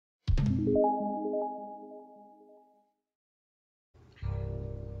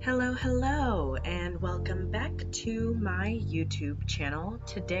Hello, and welcome back to my YouTube channel.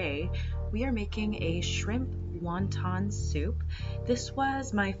 Today, we are making a shrimp wonton soup. This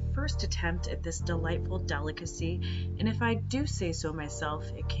was my first attempt at this delightful delicacy, and if I do say so myself,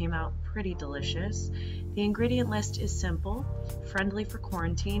 it came out pretty delicious. The ingredient list is simple, friendly for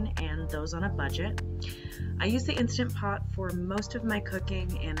quarantine, and those on a budget. I use the Instant Pot for most of my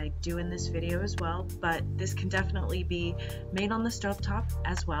cooking, and I do in this video as well, but this can definitely be made on the stovetop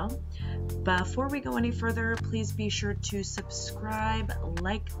as well. Before we go any further, please be sure to subscribe,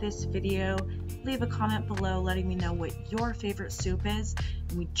 like this video, leave a comment below letting me know what your favorite soup is,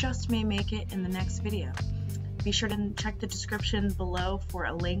 and we just may make it in the next video. Be sure to check the description below for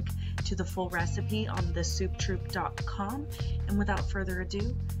a link to the full recipe on the souptroupe.com, and without further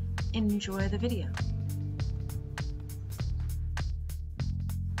ado, enjoy the video.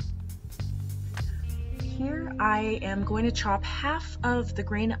 Here I am going to chop half of the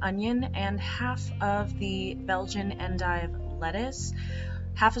green onion and half of the Belgian endive lettuce.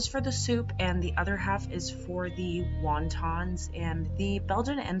 Half is for the soup and the other half is for the wontons, and the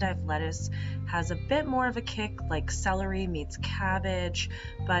Belgian endive lettuce has a bit more of a kick, like celery meets cabbage,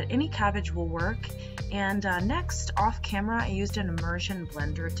 but any cabbage will work. And next, off camera, I used an immersion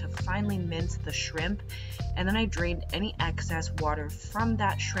blender to finely mince the shrimp, and then I drained any excess water from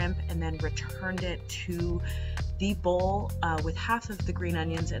that shrimp and then returned it to the bowl with half of the green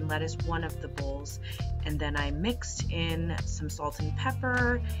onions and lettuce, one of the bowls, and then I mixed in some salt and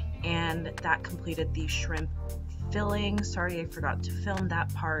pepper, and that completed the shrimp filling. Sorry I forgot to film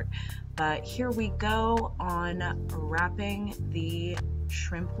that part, but here we go on wrapping the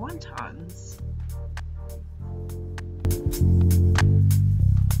shrimp wontons.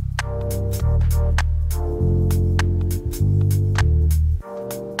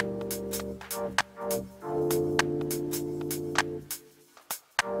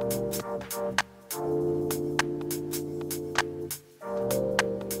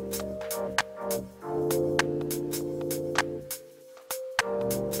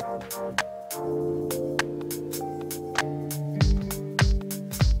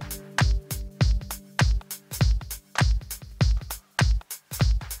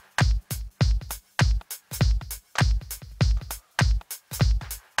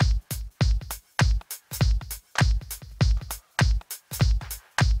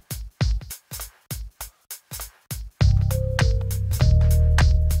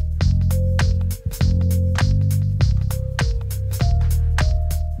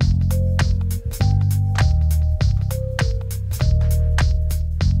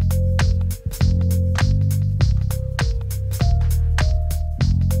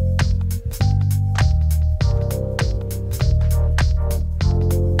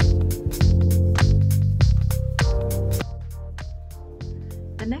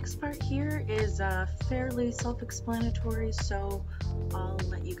 The next part here is fairly self-explanatory, so I'll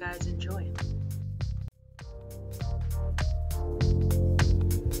let you guys enjoy it.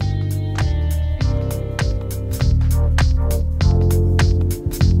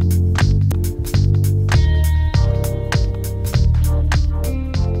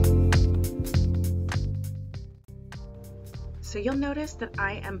 So you'll notice that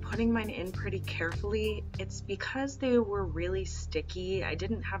I am putting mine in pretty carefully. It's because they were really sticky. I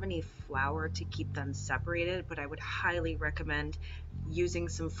didn't have any flour to keep them separated, but I would highly recommend using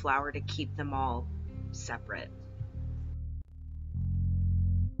some flour to keep them all separate.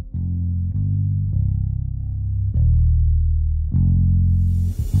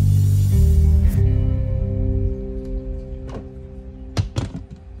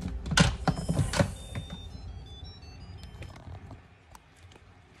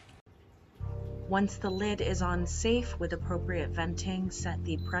 Once the lid is on safe with appropriate venting, set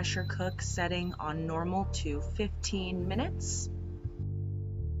the pressure cook setting on normal to 15 minutes.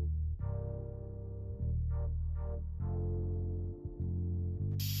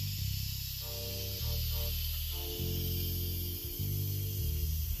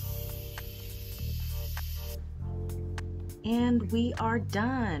 And we are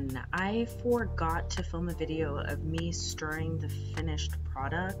done. I forgot to film a video of me stirring the finished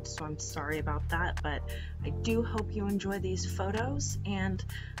product, so I'm sorry about that, but I do hope you enjoy these photos, and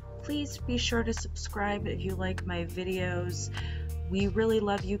please be sure to subscribe if you like my videos. We really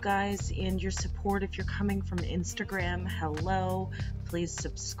love you guys and your support. If you're coming from Instagram, hello, please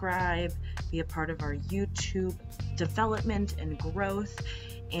subscribe, be a part of our YouTube development and growth,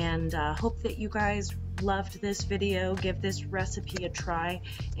 and hope that you guys loved this video. Give this recipe a try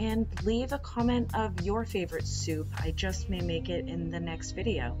and leave a comment of your favorite soup. I just may make it in the next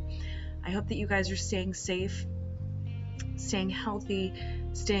video. I hope that you guys are staying safe, staying healthy,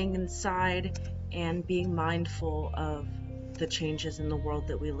 staying inside, and being mindful of the changes in the world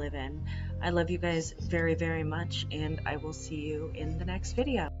that we live in. I love you guys very, very much, and I will see you in the next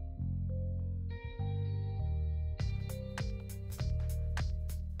video.